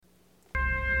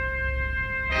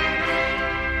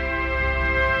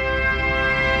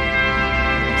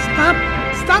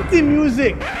the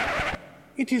music. I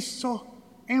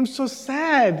am so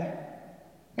sad.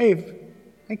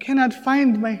 I cannot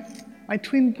find my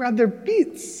twin brother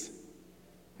Beats.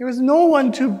 There is no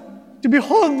one to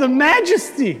behold the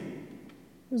majesty.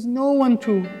 There's no one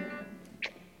to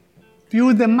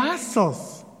view the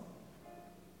muscles.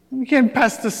 We can't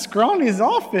pass the Scrawny's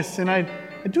office, and I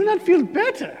do not feel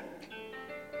better.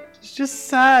 It's just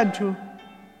sad to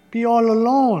be all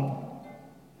alone.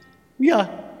 We are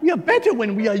better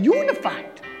when we are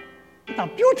unified with our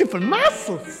beautiful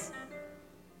muscles.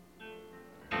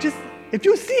 Just, if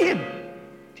you see him,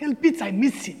 tell Bits I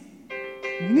miss him.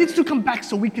 He needs to come back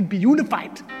so we can be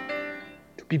unified,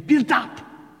 to be built up.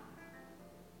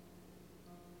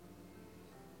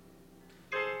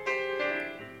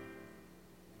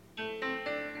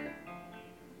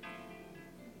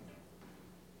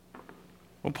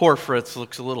 Well, poor Fritz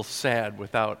looks a little sad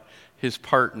without his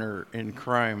partner in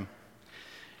crime.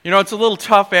 You know, it's a little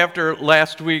tough after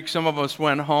last week. Some of us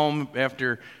went home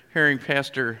after hearing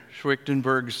Pastor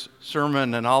Schwichtenberg's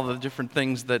sermon and all the different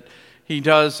things that he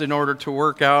does in order to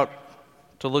work out,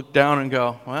 to look down and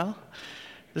go, well,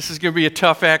 this is going to be a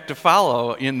tough act to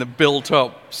follow in the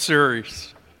built-up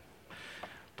series.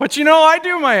 But you know, I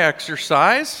do my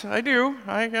exercise. I do.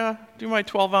 I do my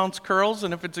 12-ounce curls,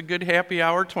 and if it's a good happy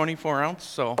hour, 24-ounce.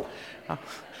 So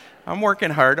I'm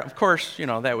working hard. Of course, you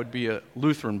know, that would be a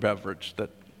Lutheran beverage that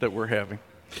we're having.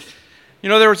 You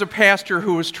know, there was a pastor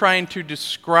who was trying to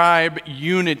describe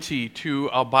unity to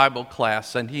a Bible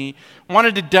class, and he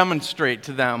wanted to demonstrate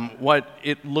to them what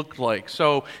it looked like.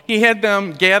 So he had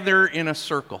them gather in a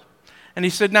circle. And he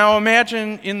said, now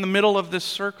imagine in the middle of this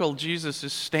circle, Jesus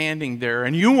is standing there,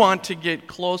 and you want to get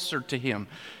closer to him.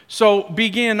 So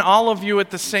begin, all of you at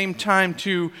the same time,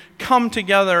 to come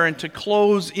together and to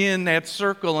close in that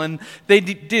circle. And they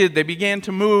did. They began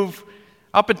to move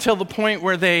up until the point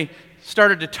where they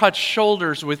started to touch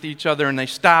shoulders with each other, and they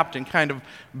stopped and kind of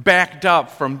backed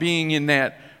up from being in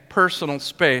that personal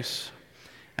space.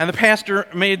 And the pastor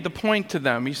made the point to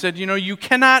them. He said, you know, you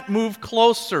cannot move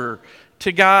closer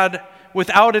to God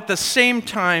without at the same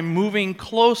time moving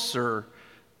closer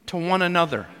to one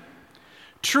another.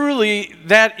 Truly,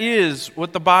 that is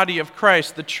what the body of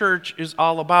Christ, the church, is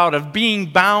all about, of being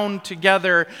bound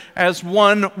together as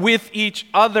one with each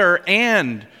other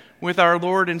and with our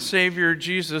Lord and Savior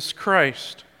Jesus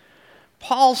Christ.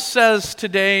 Paul says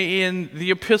today in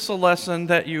the epistle lesson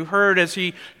that you heard as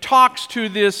he talks to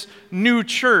this new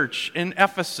church in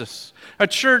Ephesus, a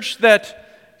church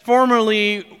that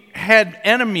formerly had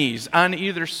enemies on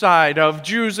either side, of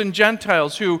Jews and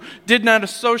Gentiles who did not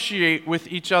associate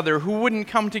with each other, who wouldn't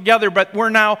come together, but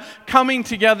were now coming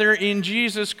together in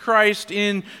Jesus Christ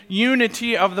in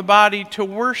unity of the body to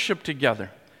worship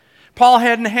together. Paul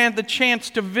hadn't had the chance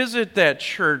to visit that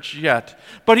church yet,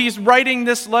 but he's writing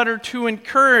this letter to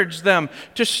encourage them,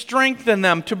 to strengthen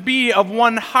them, to be of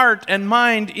one heart and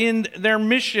mind in their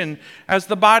mission as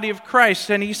the body of Christ.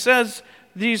 And he says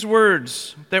these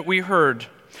words that we heard: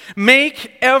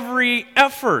 make every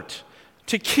effort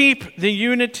to keep the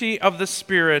unity of the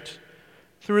Spirit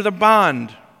through the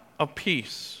bond of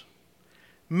peace.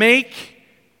 Make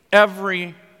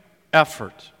every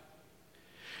effort.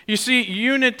 You see,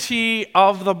 unity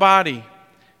of the body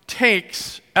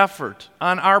takes effort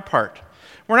on our part.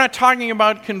 We're not talking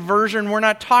about conversion. We're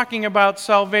not talking about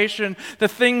salvation, the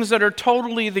things that are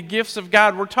totally the gifts of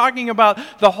God. We're talking about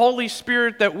the Holy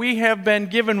Spirit that we have been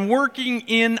given working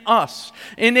in us,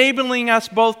 enabling us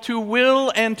both to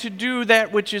will and to do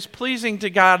that which is pleasing to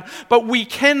God. But we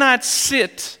cannot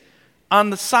sit on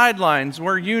the sidelines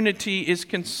where unity is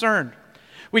concerned.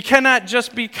 We cannot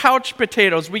just be couch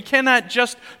potatoes. We cannot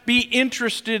just be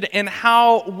interested in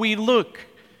how we look.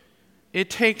 It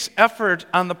takes effort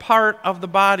on the part of the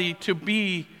body to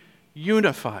be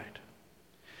unified.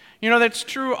 You know, that's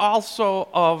true also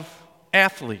of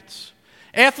athletes.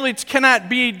 Athletes cannot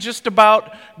be just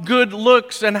about good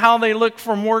looks and how they look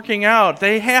from working out.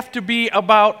 They have to be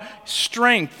about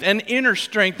strength and inner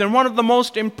strength. And one of the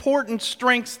most important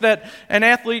strengths that an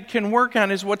athlete can work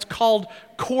on is what's called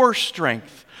core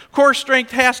strength. Core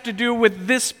strength has to do with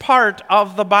this part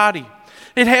of the body.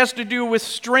 It has to do with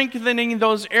strengthening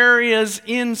those areas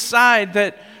inside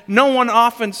that no one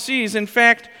often sees. In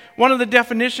fact, one of the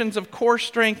definitions of core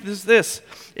strength is this: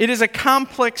 it is a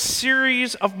complex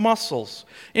series of muscles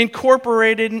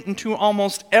incorporated into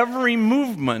almost every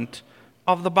movement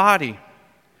of the body.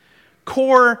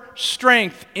 Core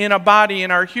strength in a body,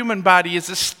 in our human body, is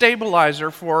a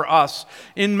stabilizer for us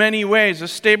in many ways, a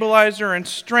stabilizer and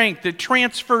strength. It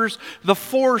transfers the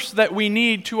force that we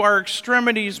need to our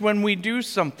extremities when we do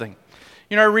something.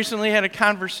 You know, I recently had a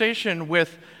conversation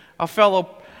with a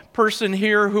fellow person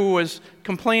here who was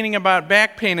complaining about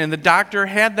back pain, and the doctor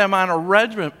had them on a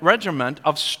regimen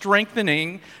of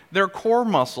strengthening their core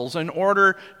muscles in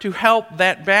order to help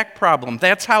that back problem.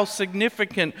 That's how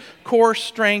significant core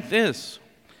strength is.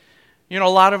 You know, a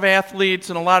lot of athletes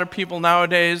and a lot of people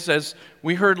nowadays, as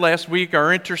we heard last week,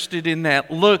 are interested in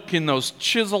that look, in those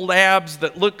chiseled abs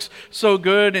that looks so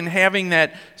good, and having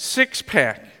that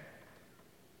six-pack.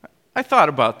 I thought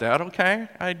about that, okay?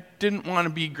 I didn't want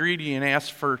to be greedy and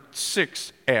ask for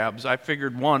 6 abs. I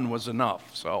figured 1 was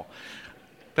enough, so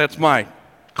that's my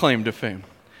claim to fame.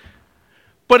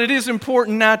 But it is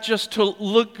important not just to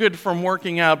look good from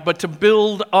working out, but to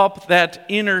build up that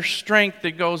inner strength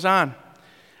that goes on.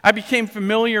 I became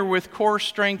familiar with core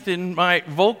strength in my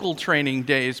vocal training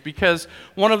days because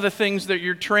one of the things that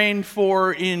you're trained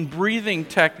for in breathing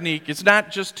technique is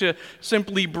not just to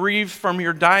simply breathe from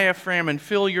your diaphragm and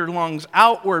fill your lungs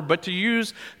outward, but to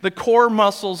use the core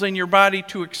muscles in your body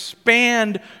to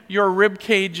expand your rib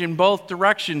cage in both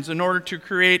directions in order to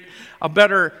create a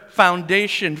better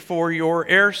foundation for your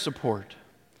air support.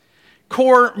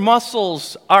 Core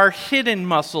muscles are hidden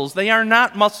muscles. They are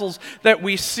not muscles that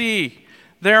we see.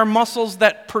 They are muscles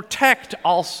that protect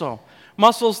also.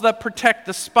 Muscles that protect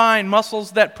the spine,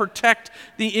 muscles that protect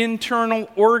the internal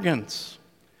organs.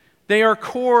 They are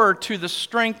core to the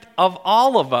strength of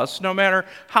all of us, no matter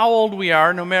how old we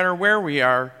are, no matter where we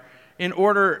are, in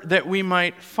order that we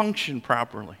might function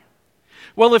properly.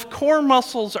 Well, if core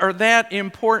muscles are that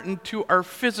important to our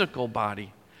physical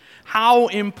body, how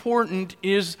important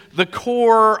is the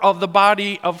core of the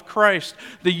body of Christ,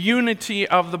 the unity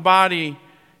of the body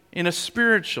in a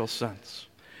spiritual sense?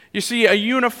 You see, a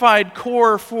unified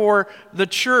core for the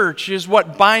church is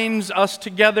what binds us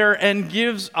together and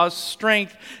gives us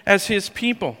strength as His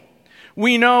people.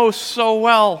 We know so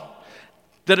well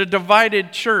that a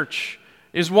divided church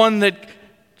is one that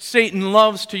Satan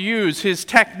loves to use. His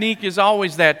technique is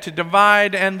always that, to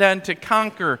divide and then to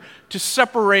conquer, to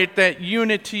separate that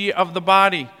unity of the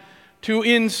body, to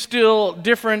instill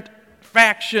different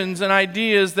factions and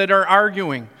ideas that are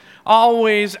arguing,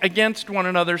 always against one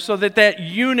another, so that that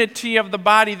unity of the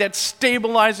body, that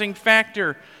stabilizing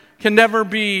factor, can never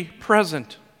be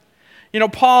present. You know,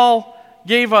 Paul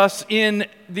gave us in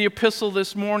the epistle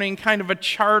this morning kind of a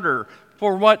charter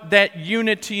for what that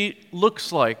unity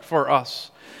looks like for us.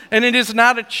 And it is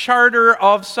not a charter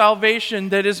of salvation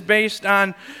that is based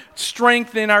on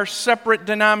strength in our separate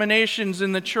denominations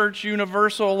in the church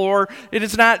universal, or it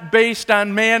is not based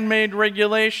on man-made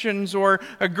regulations or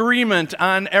agreement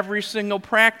on every single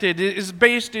practice. It is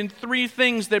based in 3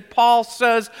 things that Paul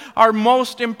says are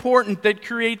most important, that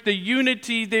create the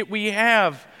unity that we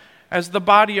have as the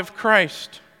body of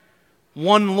Christ.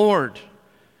 One Lord.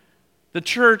 The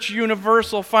church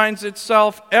universal finds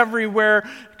itself everywhere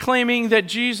claiming that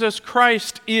Jesus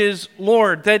Christ is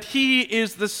Lord, that He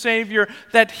is the Savior,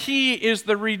 that He is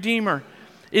the Redeemer.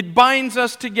 It binds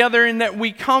us together in that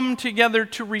we come together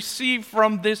to receive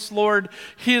from this Lord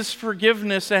His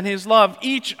forgiveness and His love.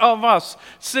 Each of us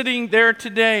sitting there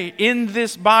today in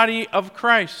this body of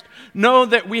Christ know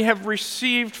that we have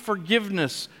received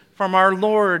forgiveness from our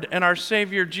Lord and our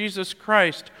Savior Jesus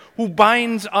Christ, who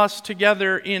binds us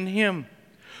together in Him.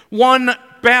 One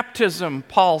baptism,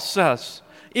 Paul says,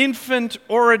 infant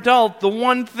or adult, the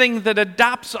one thing that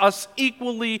adopts us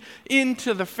equally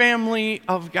into the family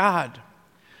of God.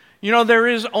 You know, there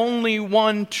is only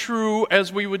one true,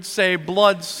 as we would say,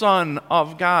 blood Son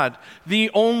of God,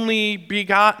 the only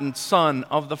begotten Son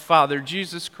of the Father,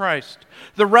 Jesus Christ.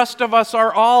 The rest of us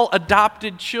are all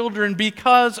adopted children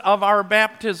because of our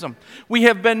baptism. We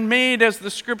have been made, as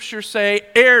the Scriptures say,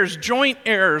 heirs, joint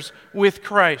heirs with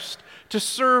Christ, to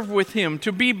serve with Him,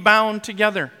 to be bound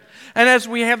together. And as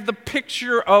we have the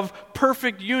picture of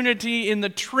perfect unity in the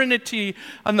Trinity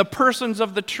and the persons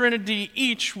of the Trinity,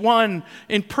 each one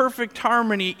in perfect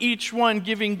harmony, each one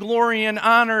giving glory and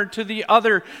honor to the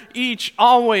other, each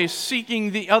always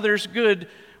seeking the other's good,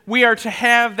 we are to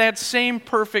have that same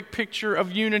perfect picture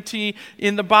of unity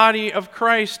in the body of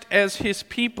Christ as His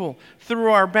people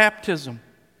through our baptism.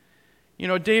 You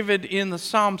know, David in the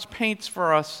Psalms paints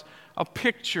for us a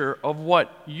picture of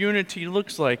what unity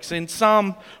looks like. In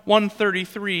Psalm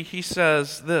 133, he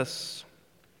says this: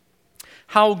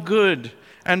 "How good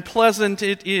and pleasant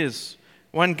it is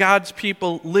when God's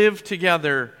people live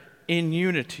together in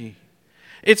unity.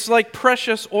 It's like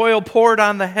precious oil poured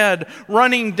on the head,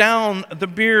 running down the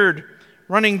beard,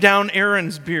 running down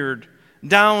Aaron's beard,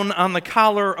 down on the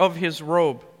collar of his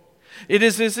robe. It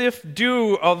is as if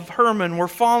dew of Hermon were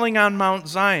falling on Mount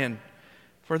Zion.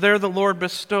 For there the Lord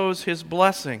bestows His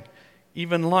blessing,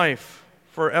 even life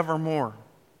forevermore."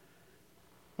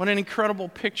 What an incredible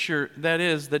picture that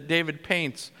is that David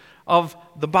paints of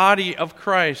the body of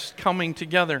Christ coming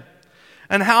together.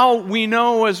 And how we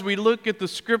know as we look at the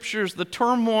scriptures, the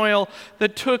turmoil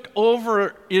that took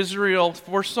over Israel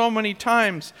for so many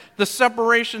times, the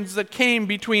separations that came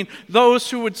between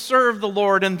those who would serve the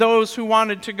Lord and those who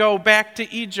wanted to go back to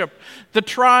Egypt, the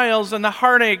trials and the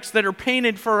heartaches that are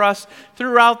painted for us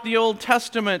throughout the Old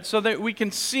Testament so that we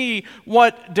can see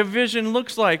what division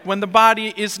looks like when the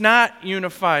body is not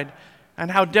unified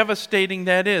and how devastating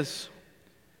that is.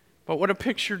 But what a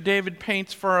picture David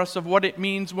paints for us of what it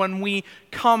means when we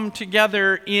come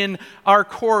together in our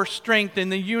core strength, in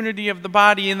the unity of the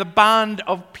body, in the bond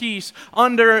of peace,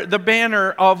 under the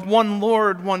banner of one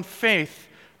Lord, one faith,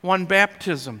 one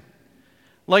baptism.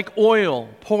 Like oil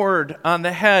poured on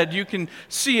the head, you can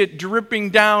see it dripping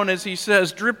down, as he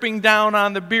says, dripping down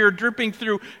on the beard, dripping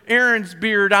through Aaron's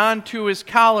beard onto his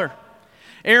collar.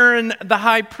 Aaron, the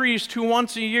high priest, who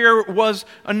once a year was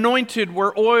anointed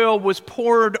where oil was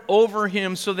poured over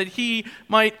him so that he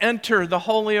might enter the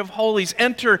Holy of Holies,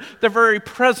 enter the very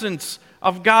presence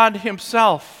of God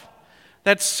himself.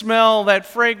 That smell, that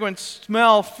fragrant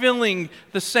smell filling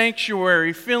the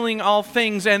sanctuary, filling all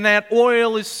things, and that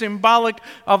oil is symbolic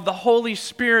of the Holy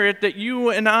Spirit that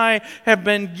you and I have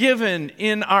been given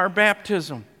in our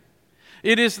baptism.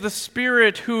 It is the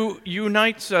Spirit who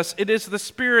unites us. It is the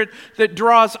Spirit that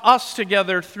draws us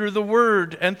together through the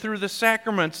Word and through the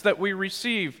sacraments that we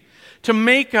receive to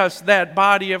make us that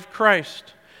body of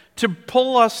Christ, to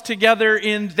pull us together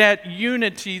in that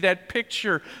unity, that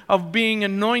picture of being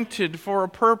anointed for a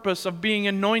purpose, of being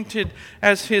anointed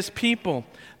as His people,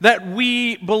 that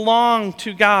we belong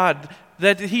to God,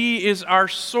 that He is our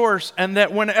source, and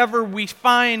that whenever we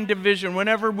find division,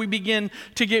 whenever we begin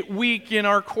to get weak in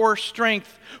our core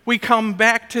strength, we come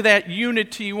back to that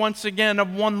unity once again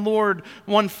of one Lord,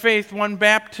 one faith, one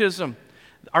baptism,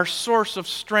 our source of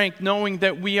strength, knowing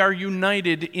that we are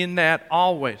united in that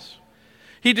always.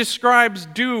 He describes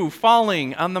dew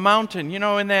falling on the mountain,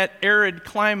 in that arid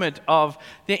climate of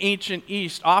the ancient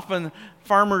East. Often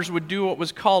farmers would do what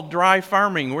was called dry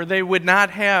farming, where they would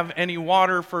not have any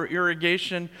water for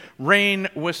irrigation. Rain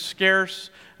was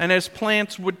scarce. And as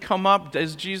plants would come up,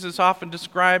 as Jesus often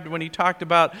described when he talked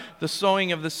about the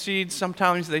sowing of the seeds,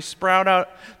 sometimes they sprout out.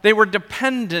 They were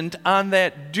dependent on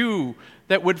that dew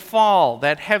that would fall,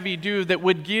 that heavy dew that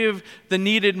would give the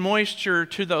needed moisture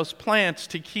to those plants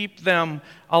to keep them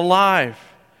alive.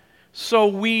 So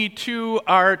we too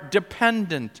are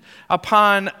dependent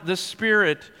upon the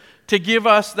Spirit to give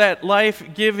us that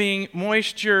life-giving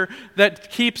moisture that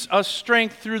keeps us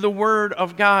strength through the Word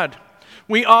of God.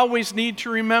 We always need to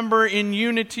remember in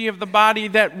unity of the body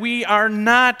that we are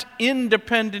not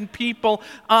independent people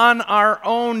on our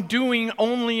own, doing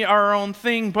only our own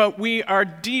thing, but we are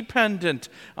dependent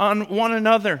on one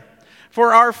another.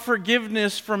 For our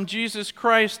forgiveness from Jesus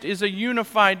Christ is a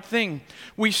unified thing.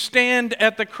 We stand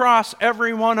at the cross,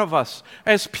 every one of us,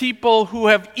 as people who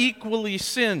have equally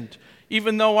sinned,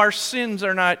 even though our sins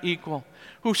are not equal,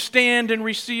 who stand and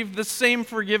receive the same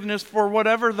forgiveness for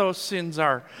whatever those sins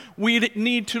are. We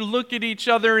need to look at each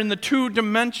other in the two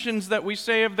dimensions that we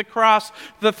say of the cross,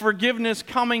 the forgiveness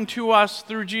coming to us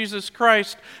through Jesus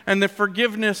Christ and the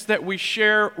forgiveness that we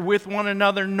share with one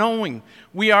another, knowing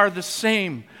we are the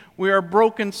same. We are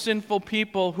broken, sinful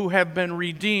people who have been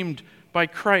redeemed by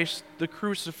Christ the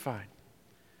crucified.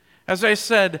 As I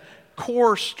said,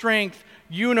 core strength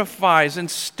unifies and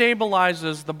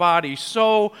stabilizes the body.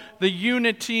 So the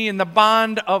unity and the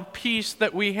bond of peace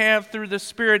that we have through the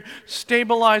Spirit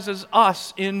stabilizes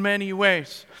us in many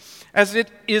ways. As it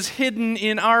is hidden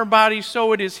in our body,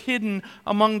 so it is hidden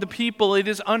among the people. It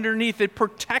is underneath. It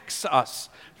protects us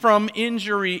from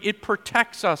injury. It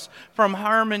protects us from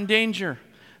harm and danger.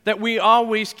 That we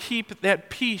always keep that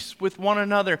peace with one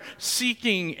another,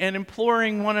 seeking and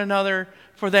imploring one another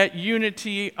for that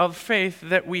unity of faith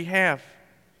that we have.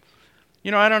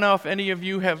 I don't know if any of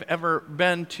you have ever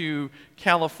been to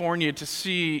California to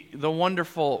see the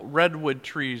wonderful redwood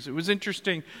trees. It was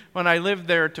interesting when I lived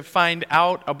there to find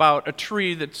out about a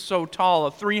tree that's so tall,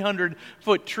 a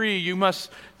 300-foot tree. You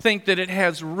must think that it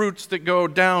has roots that go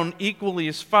down equally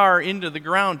as far into the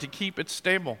ground to keep it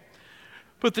stable.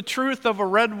 But the truth of a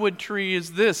redwood tree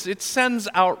is this: it sends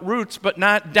out roots, but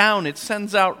not down. It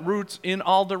sends out roots in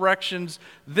all directions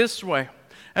this way.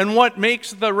 And what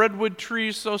makes the redwood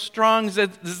trees so strong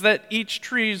is that each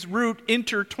tree's root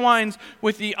intertwines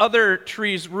with the other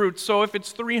tree's roots. So if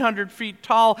it's 300 feet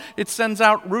tall, it sends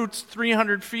out roots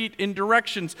 300 feet in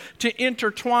directions to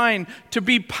intertwine, to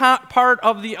be part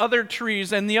of the other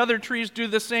trees, and the other trees do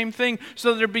the same thing,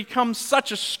 so there becomes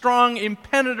such a strong,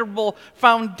 impenetrable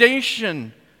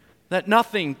foundation that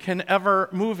nothing can ever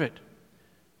move it.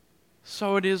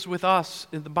 So it is with us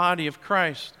in the body of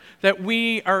Christ, that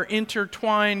we are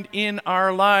intertwined in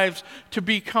our lives to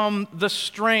become the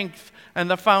strength and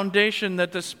the foundation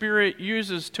that the Spirit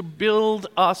uses to build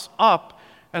us up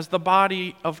as the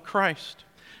body of Christ.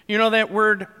 You know, that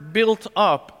word built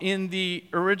up in the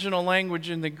original language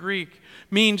in the Greek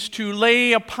means to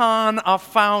lay upon a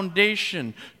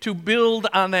foundation, to build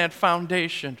on that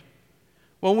foundation.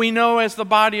 Well, we know as the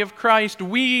body of Christ,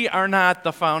 we are not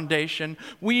the foundation.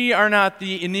 We are not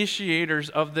the initiators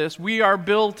of this. We are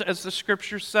built, as the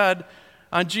Scripture said,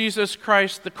 on Jesus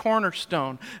Christ, the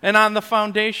cornerstone, and on the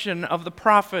foundation of the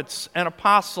prophets and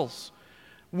apostles.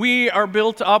 We are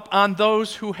built up on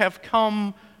those who have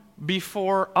come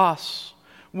before us.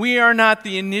 We are not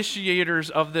the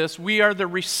initiators of this. We are the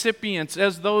recipients,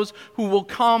 as those who will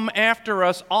come after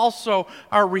us also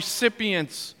are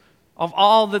recipients of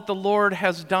all that the Lord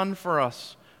has done for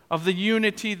us, of the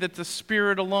unity that the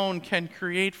Spirit alone can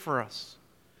create for us.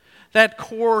 That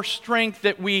core strength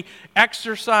that we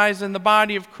exercise in the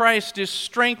body of Christ is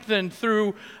strengthened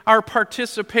through our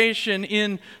participation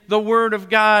in the Word of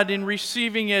God, in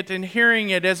receiving it and hearing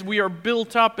it, as we are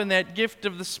built up in that gift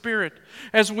of the Spirit,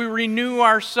 as we renew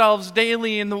ourselves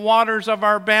daily in the waters of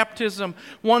our baptism,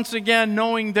 once again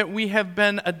knowing that we have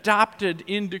been adopted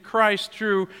into Christ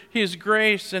through His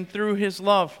grace and through His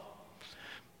love.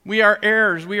 We are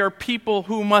heirs. We are people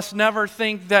who must never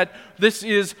think that this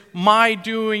is my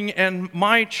doing and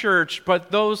my church,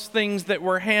 but those things that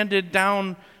were handed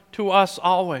down to us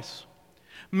always.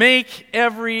 Make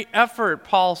every effort,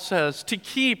 Paul says, to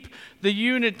keep the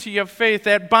unity of faith,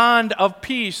 that bond of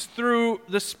peace through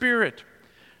the Spirit.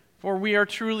 For we are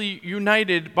truly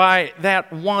united by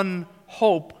that one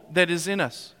hope that is in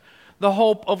us. The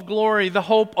hope of glory, the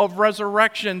hope of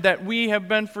resurrection, that we have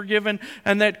been forgiven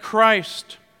and that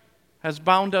Christ has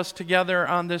bound us together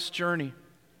on this journey.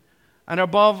 And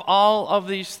above all of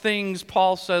these things,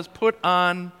 Paul says, put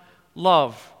on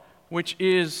love, which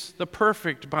is the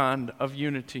perfect bond of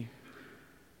unity.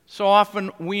 So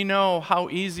often we know how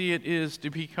easy it is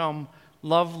to become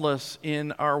loveless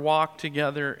in our walk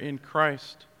together in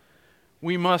Christ.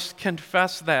 We must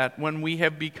confess that when we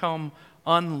have become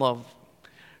unloved.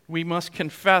 We must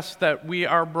confess that we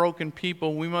are broken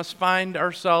people. We must find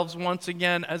ourselves once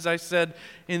again, as I said,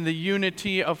 in the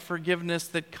unity of forgiveness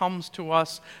that comes to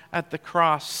us at the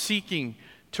cross, seeking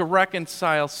to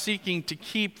reconcile, seeking to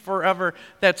keep forever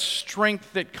that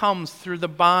strength that comes through the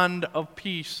bond of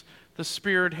peace the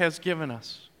Spirit has given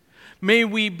us. May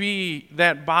we be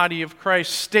that body of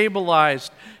Christ,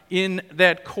 stabilized in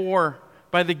that core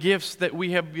by the gifts that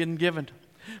we have been given.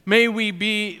 May we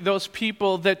be those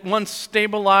people that, once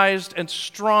stabilized and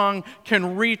strong,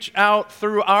 can reach out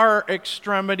through our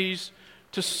extremities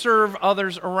to serve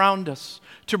others around us,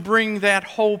 to bring that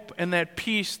hope and that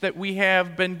peace that we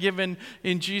have been given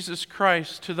in Jesus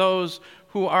Christ to those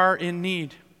who are in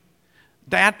need.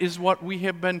 That is what we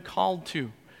have been called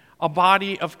to, a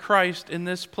body of Christ in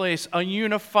this place, a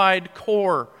unified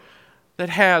core that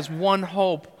has one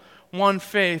hope, one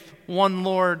faith, one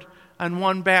Lord, and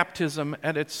one baptism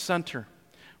at its center.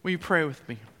 Will you pray with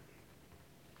me?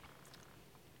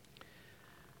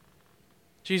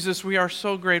 Jesus, we are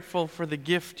so grateful for the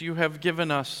gift you have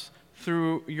given us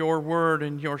through your word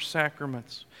and your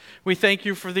sacraments. We thank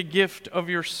you for the gift of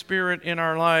your Spirit in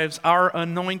our lives, our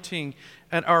anointing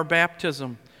at our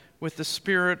baptism with the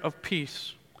Spirit of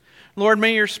peace. Lord,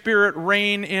 may your Spirit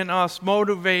reign in us,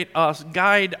 motivate us,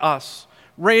 guide us,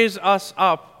 raise us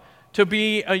up to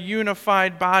be a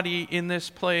unified body in this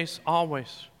place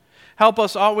always. Help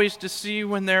us always to see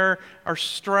when there are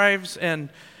strives and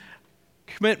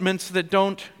commitments that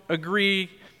don't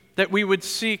agree, that we would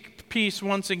seek peace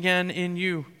once again in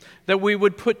you, that we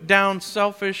would put down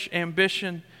selfish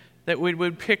ambition, that we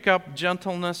would pick up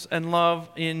gentleness and love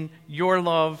in your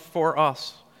love for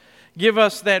us. Give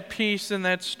us that peace and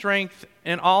that strength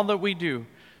in all that we do,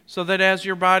 so that as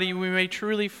your body we may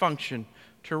truly function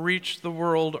to reach the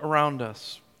world around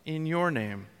us. In your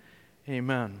name,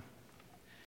 amen.